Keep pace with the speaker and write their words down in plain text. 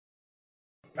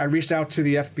I reached out to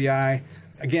the FBI.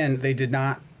 Again, they did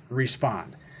not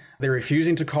respond. They're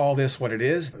refusing to call this what it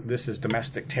is. This is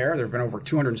domestic terror. There have been over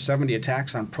 270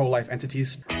 attacks on pro-life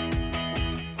entities.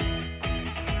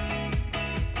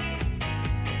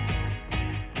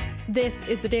 This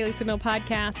is the Daily Signal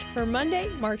podcast for Monday,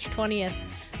 March 20th.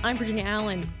 I'm Virginia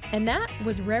Allen, and that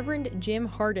was Reverend Jim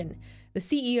Hardin, the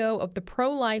CEO of the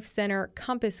pro-life center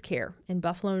Compass Care in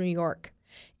Buffalo, New York.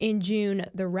 In June,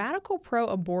 the radical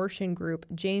pro-abortion group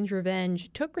Jane's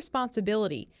Revenge took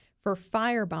responsibility for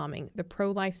firebombing the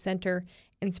pro-life center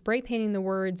and spray painting the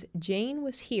words "Jane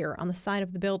was here" on the side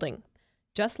of the building.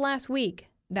 Just last week,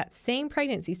 that same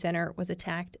pregnancy center was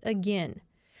attacked again.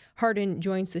 Hardin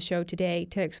joins the show today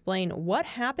to explain what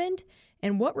happened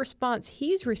and what response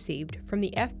he's received from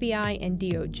the FBI and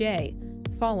DOJ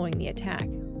following the attack.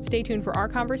 Stay tuned for our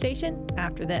conversation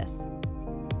after this.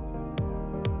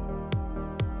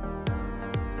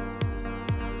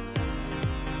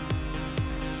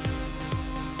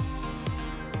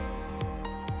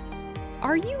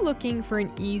 Are you looking for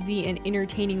an easy and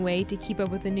entertaining way to keep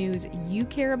up with the news you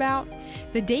care about?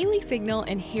 The Daily Signal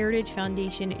and Heritage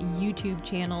Foundation YouTube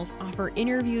channels offer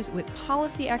interviews with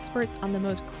policy experts on the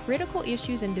most critical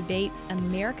issues and debates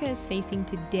America is facing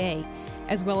today,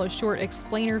 as well as short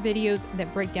explainer videos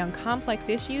that break down complex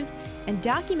issues and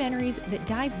documentaries that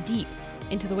dive deep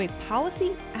into the ways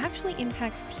policy actually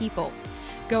impacts people.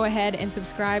 Go ahead and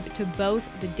subscribe to both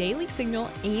the Daily Signal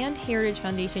and Heritage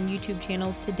Foundation YouTube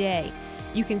channels today.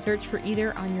 You can search for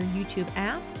either on your YouTube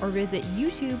app or visit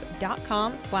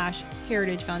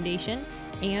youtube.com/Heritage Foundation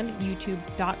and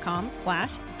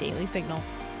youtube.com/Daily Signal.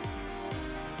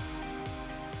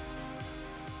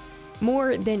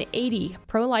 More than 80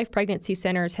 pro-life pregnancy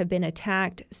centers have been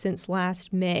attacked since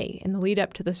last May in the lead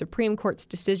up to the Supreme Court's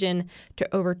decision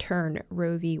to overturn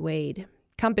Roe v. Wade.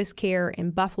 Compass Care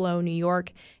in Buffalo, New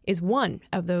York, is one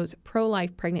of those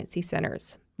pro-life pregnancy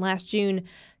centers. Last June,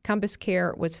 Compass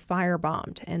Care was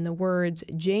firebombed, and the words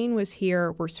 "Jane was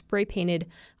here" were spray painted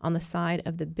on the side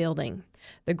of the building.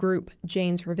 The group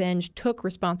Jane's Revenge took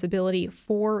responsibility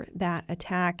for that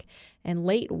attack, and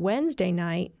late Wednesday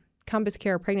night, Compass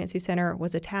Care Pregnancy Center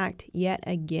was attacked yet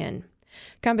again.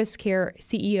 Compass Care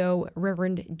CEO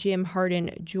Reverend Jim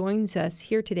Hardin joins us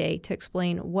here today to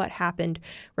explain what happened.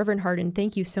 Reverend Hardin,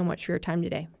 thank you so much for your time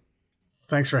today.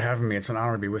 Thanks for having me. It's an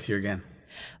honor to be with you again.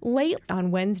 Late on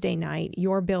Wednesday night,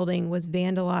 your building was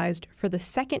vandalized for the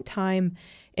second time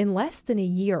in less than a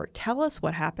year. Tell us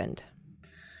what happened.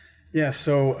 Yeah,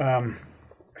 so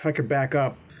if I could back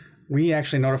up, we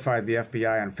actually notified the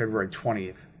FBI on February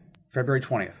 20th,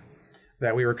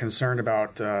 that we were concerned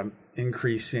about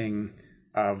increasing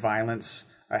violence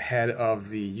ahead of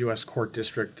the U.S. Court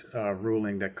District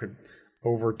ruling that could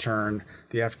overturn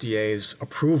the FDA's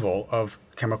approval of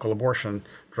chemical abortion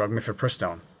drug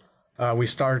mifepristone. We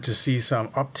started to see some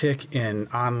uptick in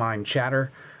online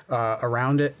chatter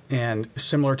around it, and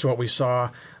similar to what we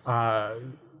saw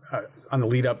on the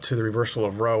lead up to the reversal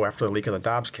of Roe after the leak of the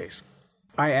Dobbs case.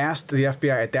 I asked the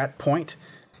FBI at that point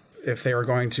if they were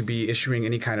going to be issuing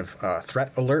any kind of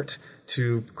threat alert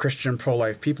to Christian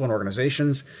pro-life people and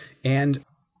organizations, and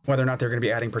whether or not they're going to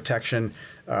be adding protection,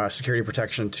 security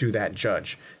protection to that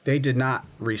judge. They did not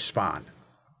respond.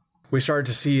 We started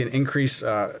to see an increase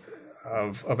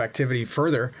of activity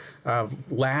further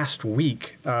last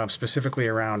week, specifically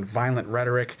around violent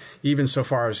rhetoric, even so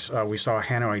far as we saw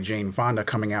Hanoi Jane Fonda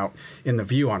coming out in The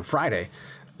View on Friday,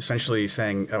 essentially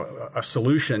saying a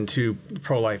solution to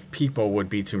pro-life people would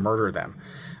be to murder them.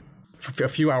 A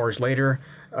few hours later,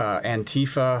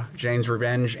 Antifa, Jane's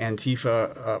Revenge,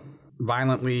 Antifa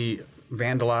violently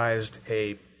vandalized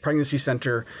a pregnancy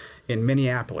center in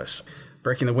Minneapolis,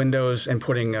 breaking the windows and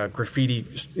putting graffiti,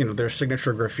 their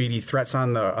signature graffiti threats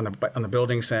on the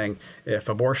building, saying, "If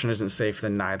abortion isn't safe,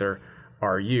 then neither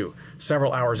are you."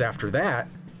 Several hours after that,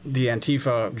 the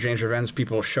Antifa Jane's Revenge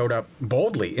people showed up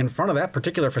boldly in front of that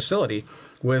particular facility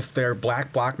with their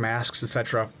black bloc masks,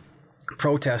 etc.,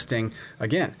 protesting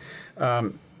again.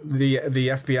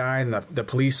 The FBI and the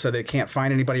police said they can't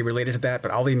find anybody related to that, but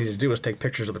all they need to do is take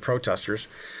pictures of the protesters.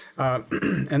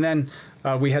 And then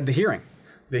we had the hearing.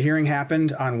 The hearing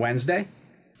happened on Wednesday,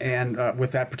 and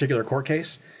with that particular court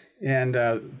case, and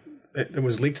it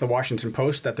was leaked to the Washington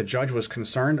Post that the judge was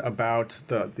concerned about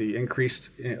the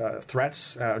increased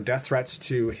threats, death threats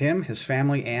to him, his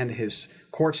family, and his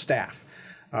court staff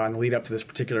in the lead up to this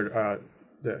particular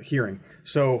the hearing.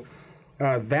 So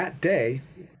that day,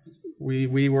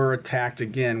 we were attacked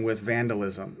again with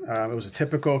vandalism. It was a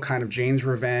typical kind of Jane's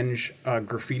Revenge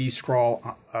graffiti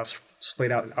scrawl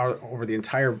splayed out over the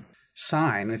entire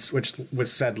sign, which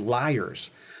said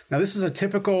 "liars." Now, this is a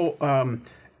typical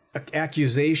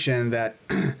accusation that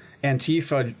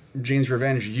Antifa, Jane's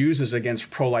Revenge, uses against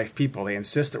pro-life people. They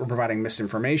insist that we're providing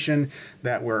misinformation,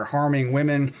 that we're harming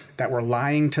women, that we're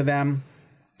lying to them,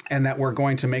 and that we're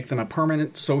going to make them a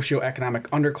permanent socioeconomic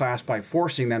underclass by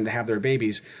forcing them to have their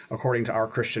babies according to our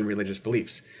Christian religious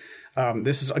beliefs.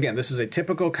 This is a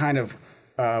typical kind of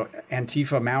Maoist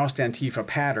Antifa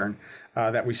pattern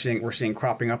that we're seeing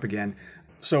cropping up again.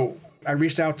 So I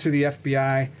reached out to the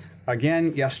FBI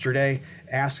again yesterday,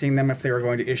 asking them if they were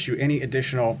going to issue any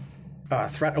additional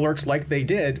threat alerts like they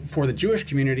did for the Jewish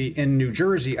community in New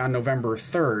Jersey on November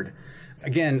 3rd.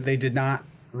 Again, they did not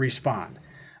respond.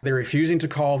 They're refusing to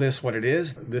call this what it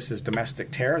is. This is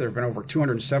domestic terror. There have been over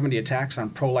 270 attacks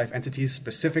on pro-life entities,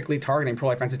 specifically targeting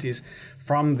pro-life entities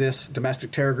from this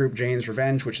domestic terror group, Jane's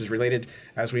Revenge, which is related,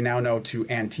 as we now know, to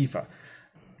Antifa.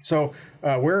 So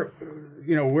we're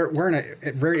in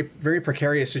a very, very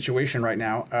precarious situation right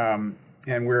now,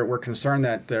 and we're concerned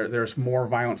that there's more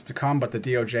violence to come. But the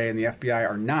DOJ and the FBI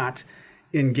are not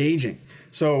engaging.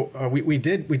 So we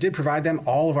did provide them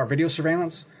all of our video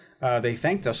surveillance. They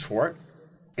thanked us for it.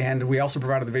 And we also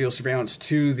provided the video surveillance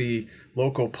to the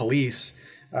local police,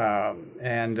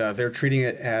 and they're treating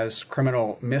it as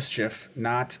criminal mischief,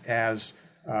 not as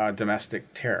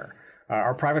domestic terror.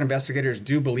 Our private investigators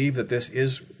do believe that this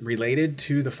is related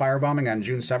to the firebombing on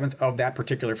June 7th of that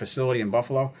particular facility in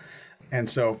Buffalo. And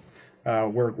so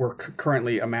we're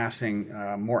currently amassing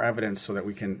more evidence so that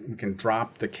we can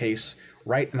drop the case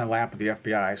right in the lap of the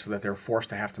FBI so that they're forced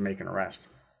to have to make an arrest.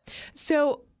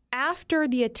 So after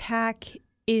the attack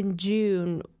in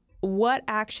June, what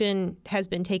action has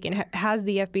been taken? Has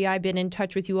the FBI been in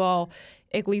touch with you all,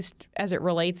 at least as it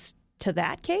relates to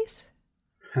that case?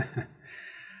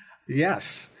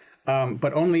 Yes,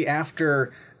 but only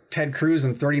after Ted Cruz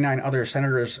and 39 other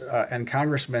senators and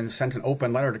congressmen sent an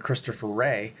open letter to Christopher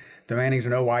Wray demanding to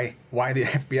know why the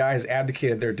FBI has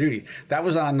abdicated their duty. That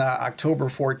was on October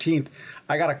 14th.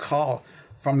 I got a call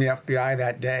from the FBI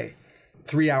that day,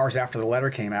 3 hours after the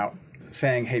letter came out,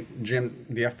 saying, "Hey, Jim,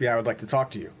 the FBI would like to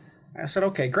talk to you." I said,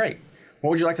 "Okay, great.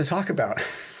 What would you like to talk about?"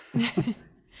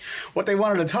 What they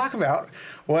wanted to talk about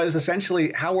was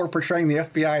essentially how we're portraying the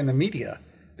FBI in the media.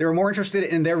 They were more interested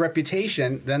in their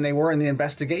reputation than they were in the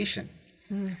investigation.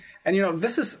 Mm. And,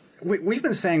 this is, we've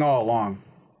been saying all along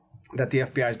that the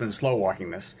FBI has been slow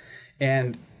walking this.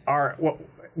 And what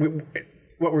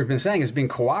we've been saying is being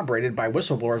corroborated by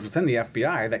whistleblowers within the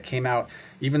FBI that came out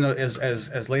even though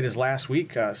as late as last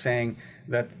week saying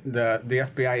that the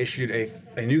FBI issued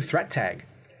a new threat tag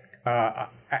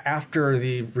after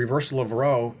the reversal of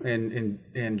Roe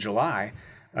in July.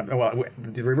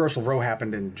 The reversal of Roe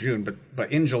happened in June,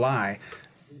 but in July,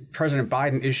 President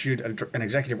Biden issued an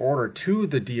executive order to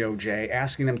the DOJ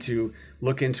asking them to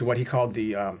look into what he called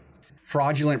the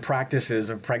fraudulent practices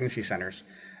of pregnancy centers.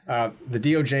 The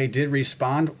DOJ did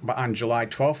respond on July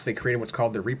 12th. They created what's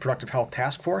called the Reproductive Health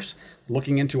Task Force,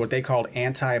 looking into what they called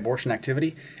anti-abortion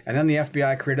activity. And then the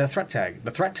FBI created a threat tag.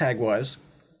 The threat tag was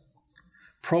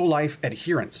pro-life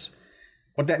adherence.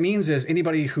 What that means is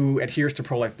anybody who adheres to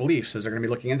pro-life beliefs is they're going to be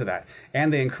looking into that.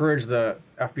 And they encourage the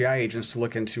FBI agents to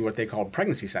look into what they called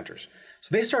pregnancy centers.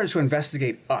 So they started to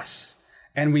investigate us.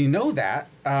 And we know that,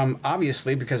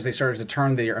 obviously, because they started to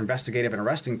turn their investigative and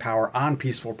arresting power on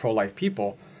peaceful pro-life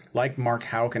people like Mark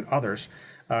Houck and others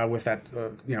with that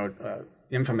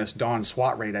infamous Dawn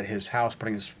SWAT raid at his house,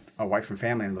 putting his wife and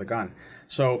family under the gun.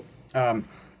 So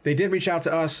they did reach out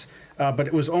to us, but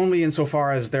it was only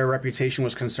insofar as their reputation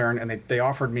was concerned, and they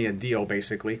offered me a deal,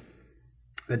 basically.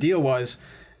 The deal was,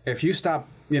 if you stop,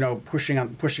 pushing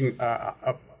on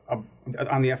the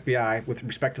FBI with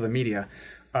respect to the media,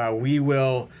 we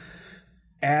will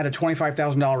add a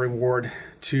 $25,000 reward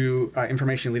to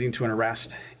information leading to an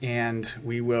arrest, and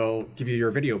we will give you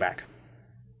your video back.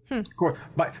 Of course,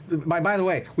 by the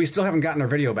way, we still haven't gotten our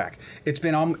video back. It's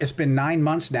been 9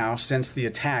 months now since the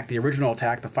attack, the original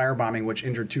attack, the firebombing, which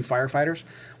injured 2 firefighters.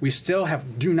 We still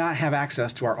do not have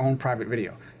access to our own private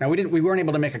video. Now we weren't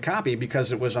able to make a copy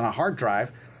because it was on a hard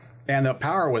drive, and the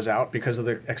power was out because of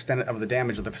the extent of the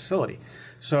damage of the facility.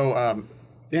 So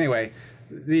anyway,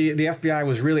 the FBI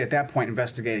was really at that point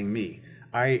investigating me.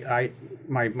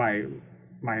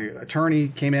 My attorney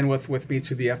came in with me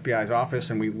to the FBI's office,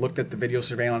 and we looked at the video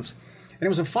surveillance, and it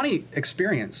was a funny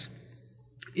experience.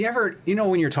 You ever,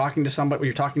 when you're talking to somebody, when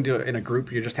you're talking to in a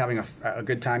group, you're just having a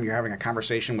good time, you're having a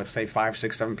conversation with, say, 5,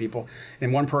 6, 7 people,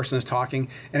 and one person is talking,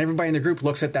 and everybody in the group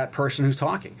looks at that person who's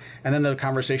talking. And then the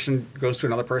conversation goes to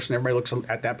another person, everybody looks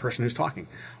at that person who's talking.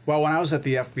 Well, when I was at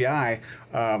the FBI,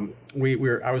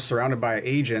 I was surrounded by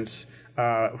agents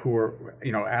who were,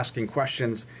 asking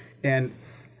questions, and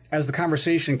as the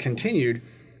conversation continued,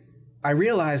 I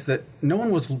realized that no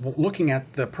one was looking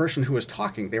at the person who was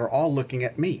talking. They were all looking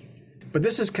at me. But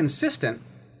this is consistent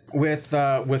with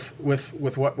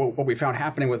what we found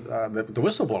happening with the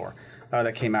whistleblower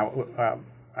that came out.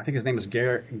 I think his name is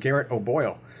Garrett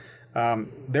O'Boyle.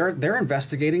 They're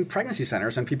investigating pregnancy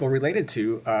centers and people related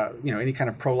to any kind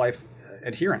of pro-life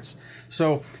adherence.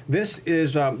 So this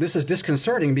is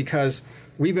disconcerting because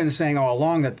we've been saying all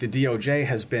along that the DOJ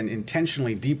has been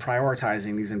intentionally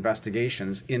deprioritizing these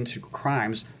investigations into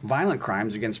crimes, violent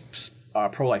crimes against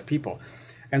pro-life people.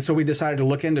 And so we decided to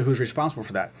look into who's responsible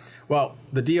for that. Well,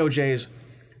 the DOJ's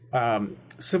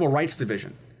Civil Rights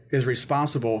Division is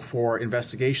responsible for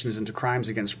investigations into crimes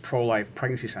against pro-life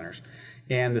pregnancy centers.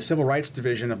 And the Civil Rights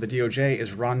Division of the DOJ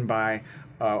is run by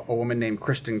a woman named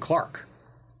Kristen Clark.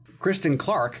 Kristen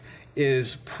Clark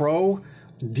is pro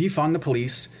defund the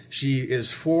police. She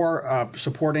is for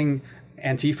supporting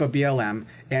Antifa BLM,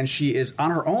 and she is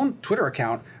on her own Twitter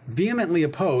account vehemently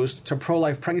opposed to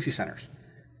pro-life pregnancy centers.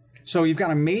 So you've got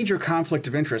a major conflict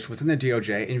of interest within the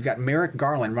DOJ, and you've got Merrick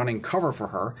Garland running cover for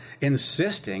her,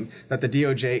 insisting that the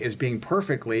DOJ is being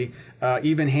perfectly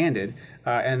even-handed,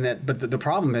 but the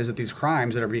problem is that these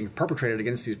crimes that are being perpetrated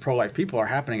against these pro-life people are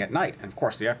happening at night, and of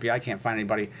course the FBI can't find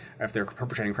anybody if they're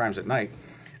perpetrating crimes at night.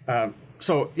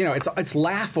 So it's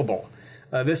laughable.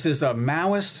 This is a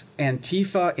Maoist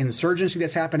Antifa insurgency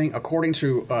that's happening, according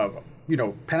to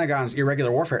Pentagon's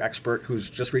irregular warfare expert,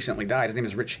 who's just recently died. His name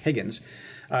is Rich Higgins.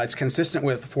 It's consistent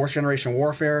with fourth-generation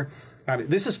warfare.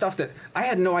 This is stuff that I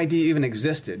had no idea even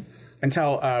existed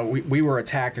until we were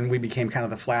attacked and we became kind of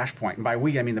the flashpoint. And by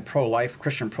we, I mean the pro-life,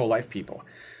 Christian pro-life people.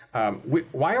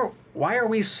 Why are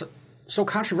we so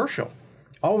controversial?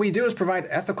 All we do is provide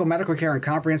ethical medical care and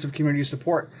comprehensive community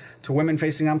support to women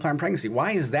facing unplanned pregnancy.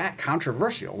 Why is that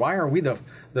controversial? Why are we the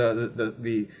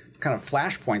kind of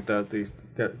flashpoint,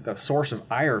 the source of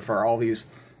ire for all these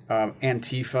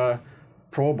Antifa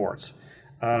pro-aborts?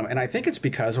 And I think it's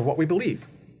because of what we believe.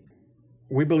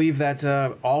 We believe that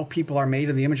all people are made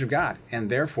in the image of God and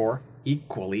therefore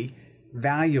equally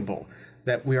valuable,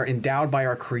 that we are endowed by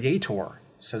our Creator,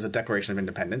 says the Declaration of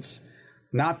Independence,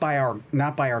 not by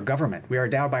our government. We are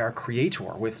endowed by our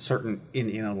Creator with certain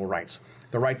inalienable rights.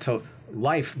 The right to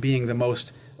life being the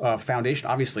most foundation,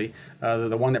 obviously,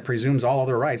 the one that presumes all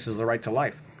other rights is the right to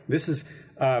life. This is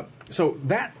so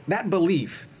that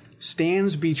belief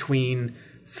stands between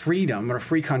freedom or a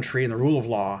free country and the rule of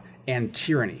law and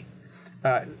tyranny.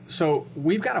 So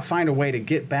we've got to find a way to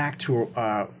get back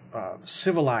to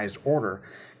civilized order,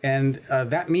 and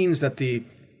that means that the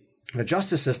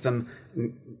justice system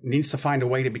needs to find a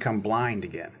way to become blind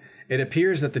again. It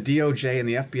appears that the DOJ and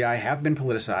the FBI have been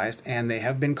politicized, and they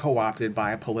have been co-opted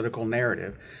by a political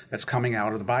narrative that's coming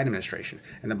out of the Biden administration.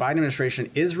 And the Biden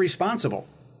administration is responsible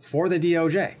for the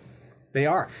DOJ. They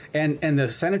are. And the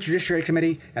Senate Judiciary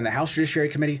Committee and the House Judiciary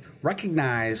Committee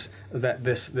recognize that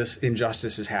this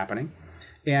injustice is happening.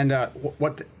 And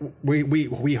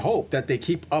we hope that they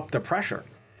keep up the pressure,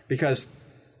 because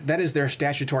that is their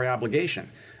statutory obligation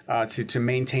to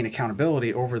maintain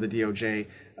accountability over the DOJ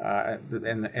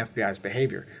and the FBI's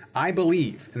behavior. I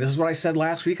believe, and this is what I said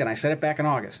last week, and I said it back in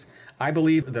August, I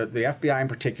believe that the FBI in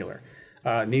particular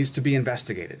needs to be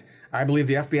investigated. I believe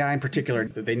the FBI in particular,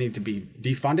 that they need to be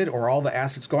defunded, or all the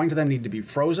assets going to them need to be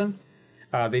frozen.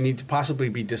 They need to possibly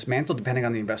be dismantled depending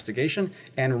on the investigation,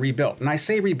 and rebuilt. And I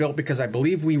say rebuilt because I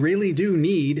believe we really do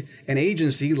need an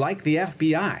agency like the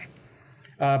FBI.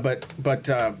 But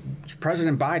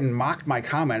President Biden mocked my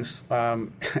comments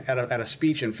at a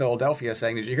speech in Philadelphia,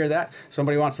 saying, "Did you hear that?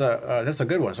 Somebody wants that's a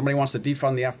good one. Somebody wants to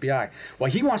defund the FBI."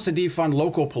 Well, he wants to defund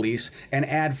local police and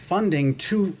add funding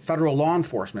to federal law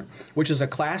enforcement, which is a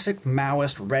classic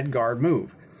Maoist Red Guard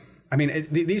move. I mean,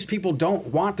 these people don't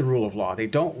want the rule of law. They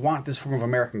don't want this form of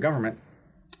American government.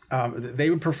 They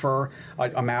would prefer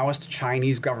a Maoist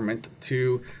Chinese government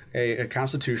to a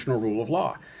constitutional rule of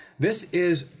law. This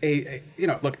is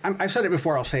look, I've said it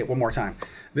before, I'll say it one more time.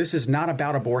 This is not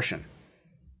about abortion.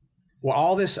 Well,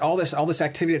 all this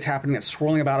activity that's happening, that's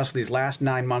swirling about us for these last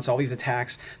 9 months, all these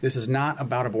attacks, this is not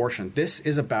about abortion. This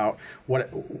is about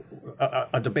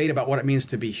a debate about what it means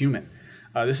to be human.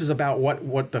 This is about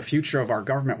what the future of our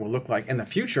government will look like, and the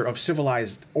future of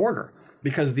civilized order.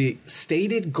 Because the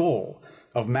stated goal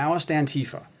of Maoist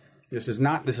Antifa,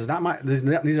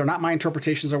 these are not my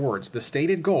interpretations of words. The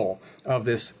stated goal of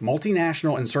this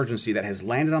multinational insurgency that has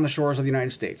landed on the shores of the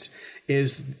United States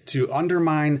is to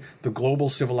undermine the global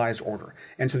civilized order.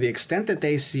 And to the extent that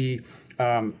they see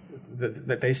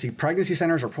pregnancy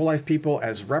centers or pro-life people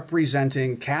as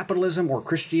representing capitalism or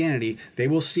Christianity, they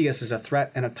will see us as a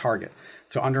threat and a target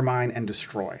to undermine and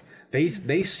destroy.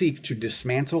 They seek to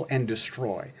dismantle and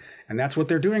destroy. And that's what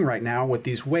they're doing right now with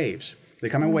these waves. They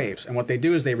come in waves. And what they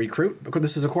do is they recruit, because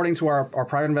this is according to our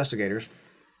private investigators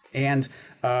and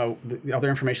the other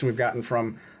information we've gotten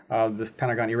from the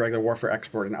Pentagon Irregular Warfare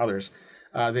Expert and others.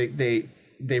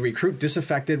 They recruit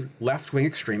disaffected left-wing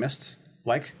extremists,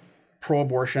 like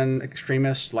pro-abortion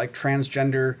extremists, like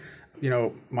transgender,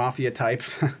 mafia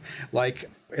types, like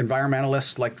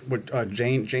environmentalists, like what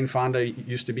Jane Fonda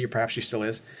used to be, or perhaps she still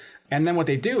is. And then what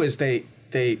they do is they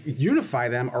unify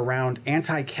them around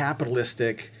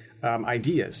anti-capitalistic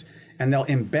ideas. And they'll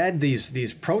embed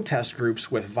these protest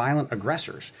groups with violent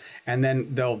aggressors. And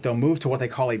then they'll move to what they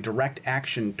call a direct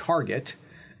action target,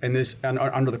 and this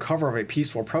under the cover of a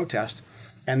peaceful protest.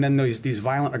 And then these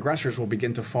violent aggressors will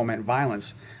begin to foment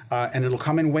violence, and it'll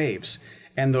come in waves.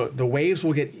 And the waves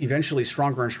will get eventually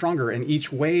stronger and stronger, and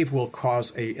each wave will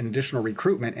cause an additional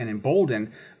recruitment and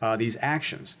embolden these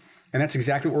actions. And that's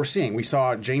exactly what we're seeing. We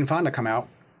saw Jane Fonda come out,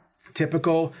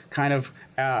 typical kind of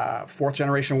fourth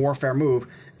generation warfare move,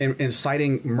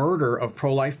 inciting murder of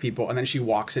pro-life people, and then she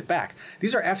walks it back.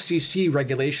 These are FCC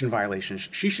regulation violations.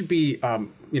 She should be,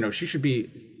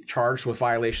 charged with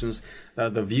violations.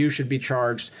 The View should be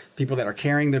charged. People that are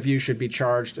carrying the View should be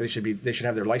charged. They should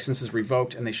have their licenses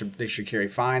revoked, and they should carry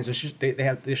fines. And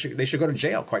they should go to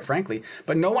jail, quite frankly.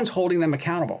 But no one's holding them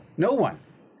accountable. No one.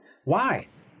 Why?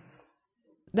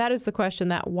 That is the question,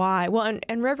 that why. Well,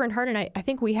 and Reverend Hardin, I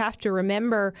think we have to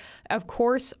remember, of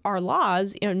course, our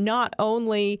laws, not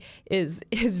only is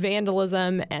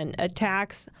vandalism and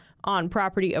attacks on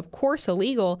property, of course,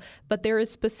 illegal, but there is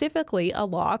specifically a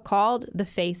law called the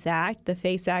FACE Act. The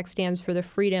FACE Act stands for the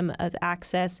Freedom of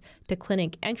Access to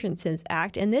Clinic Entrances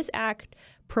Act. And this act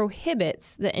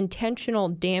prohibits the intentional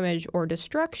damage or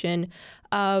destruction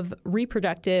of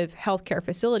reproductive healthcare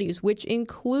facilities, which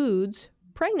includes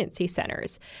pregnancy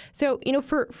centers. So,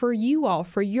 for you all,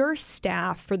 for your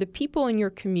staff, for the people in your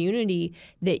community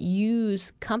that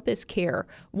use Compass Care,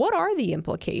 what are the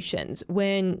implications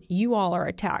when you all are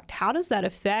attacked? How does that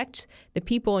affect the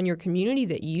people in your community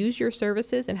that use your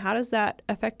services, and how does that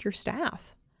affect your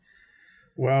staff?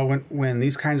 Well, when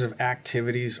these kinds of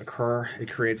activities occur, it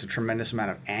creates a tremendous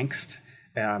amount of angst.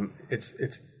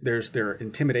 There are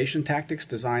intimidation tactics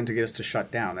designed to get us to shut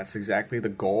down. That's exactly the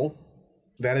goal.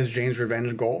 That is Jane's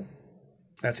revenge goal.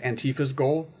 That's Antifa's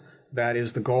goal. That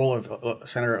is the goal of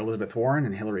Senator Elizabeth Warren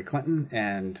and Hillary Clinton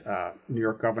and New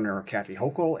York Governor Kathy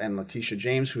Hochul and Letitia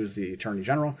James, who is the Attorney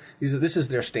General. This is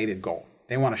their stated goal.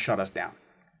 They want to shut us down.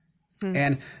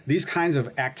 And these kinds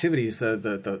of activities,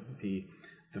 the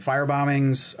fire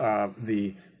bombings,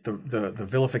 the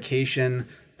vilification,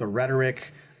 the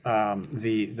rhetoric,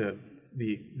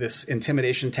 this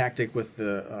intimidation tactic with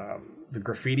the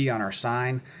graffiti on our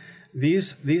sign.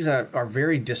 These are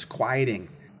very disquieting,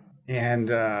 and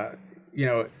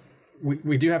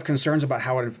we do have concerns about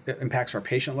how it impacts our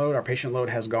patient load. Our patient load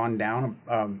has gone down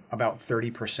about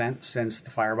 30% since the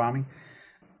firebombing.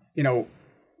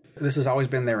 This has always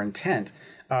been their intent,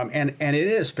 and it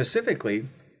is specifically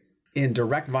in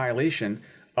direct violation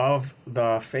of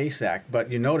the FACE Act. But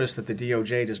you notice that the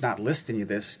DOJ does not list any of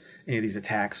these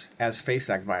attacks as FACE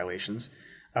Act violations.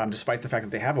 Despite the fact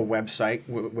that they have a website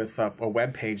with a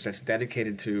web page that's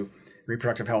dedicated to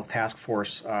reproductive health task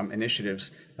force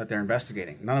initiatives that they're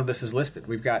investigating. None of this is listed.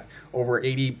 We've got over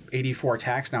 84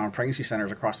 attacks now in pregnancy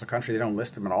centers across the country. They don't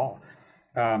list them at all.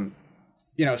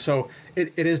 So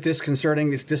it is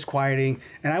disconcerting. It's disquieting.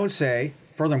 And I would say,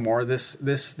 furthermore, this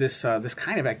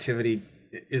kind of activity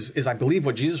is, I believe,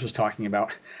 what Jesus was talking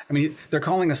about. I mean, they're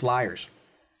calling us liars.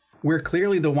 We're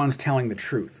clearly the ones telling the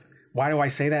truth. Why do I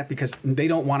say that? Because they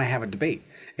don't want to have a debate.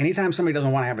 Anytime somebody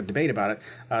doesn't want to have a debate about it,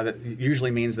 that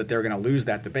usually means that they're going to lose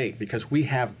that debate, because we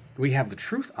have the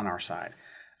truth on our side.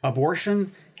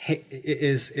 Abortion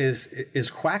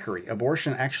is quackery.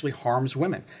 Abortion actually harms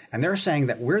women. And they're saying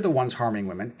that we're the ones harming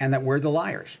women and that we're the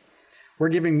liars. We're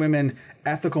giving women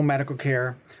ethical medical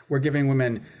care. We're giving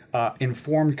women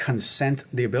informed consent,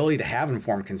 the ability to have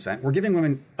informed consent. We're giving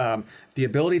women the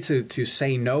ability to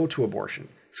say no to abortion.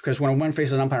 Because when a woman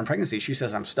faces an unplanned pregnancy, she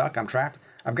says, I'm stuck, I'm trapped,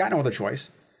 I've got no other choice.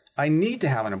 I need to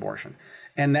have an abortion.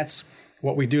 And that's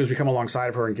what we do, is we come alongside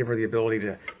of her and give her the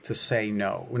ability to say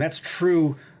no. And that's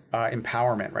true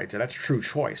empowerment right there. That's true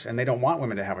choice. And they don't want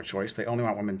women to have a choice. They only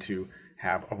want women to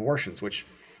have abortions, which,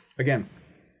 again,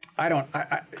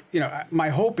 my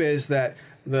hope is that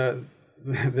this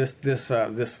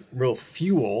will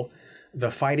fuel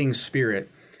the fighting spirit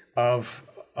of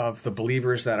the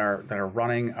believers that are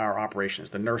running our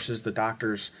operations, the nurses, the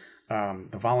doctors,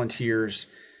 the volunteers,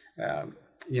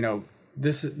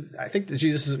 I think that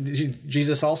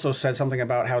Jesus also said something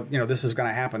about how, this is going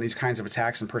to happen. These kinds of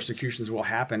attacks and persecutions will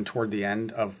happen toward the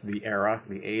end of the era,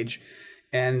 the age.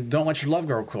 And don't let your love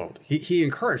grow cold. He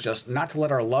encouraged us not to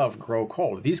let our love grow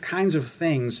cold. These kinds of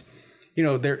things,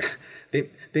 they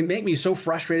make me so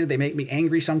frustrated. They make me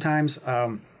angry sometimes.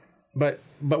 But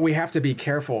we have to be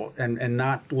careful and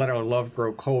not let our love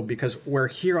grow cold, because we're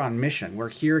here on mission. We're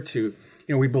here to,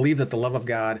 we believe that the love of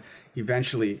God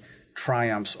eventually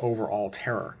triumphs over all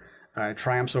terror,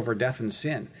 triumphs over death and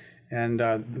sin. And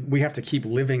we have to keep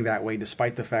living that way,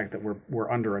 despite the fact that we're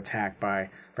under attack by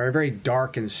a very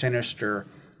dark and sinister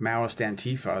Maoist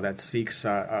Antifa that seeks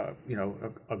a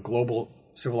global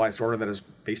civilized order that is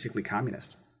basically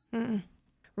communist. Mm.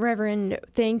 Reverend,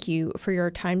 thank you for your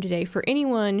time today. For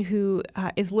anyone who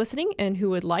is listening and who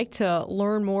would like to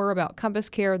learn more about Compass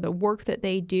Care, the work that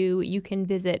they do, you can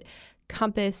visit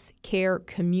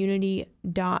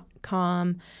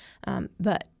compasscarecommunity.com.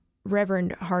 But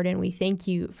Reverend Hardin, we thank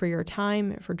you for your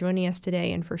time, for joining us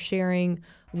today, and for sharing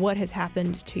what has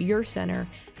happened to your center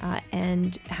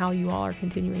and how you all are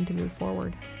continuing to move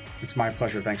forward. It's my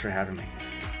pleasure. Thanks for having me.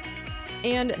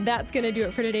 And that's going to do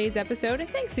it for today's episode.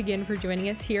 Thanks again for joining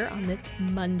us here on this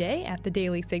Monday at the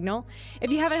Daily Signal. If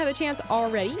you haven't had the chance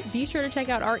already, be sure to check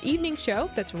out our evening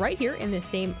show that's right here in this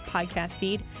same podcast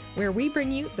feed, where we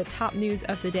bring you the top news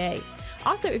of the day.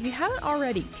 Also, if you haven't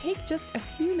already, take just a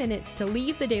few minutes to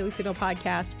leave the Daily Signal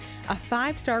podcast a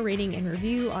 5-star rating and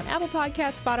review on Apple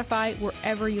Podcasts, Spotify,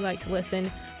 wherever you like to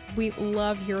listen. We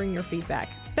love hearing your feedback.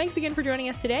 Thanks again for joining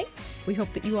us today. We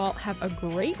hope that you all have a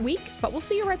great week, but we'll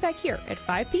see you right back here at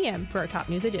 5 p.m. for our Top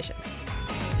News Edition.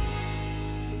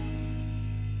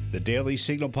 The Daily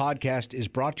Signal podcast is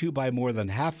brought to you by more than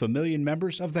 500,000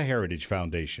 members of the Heritage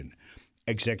Foundation.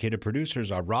 Executive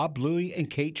producers are Rob Bluey and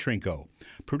Kate Trinko.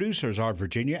 Producers are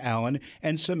Virginia Allen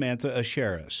and Samantha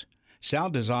Asheris.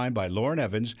 Sound design by Lauren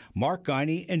Evans, Mark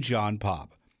Guiney, and John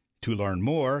Pop. To learn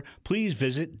more, please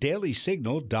visit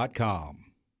dailysignal.com.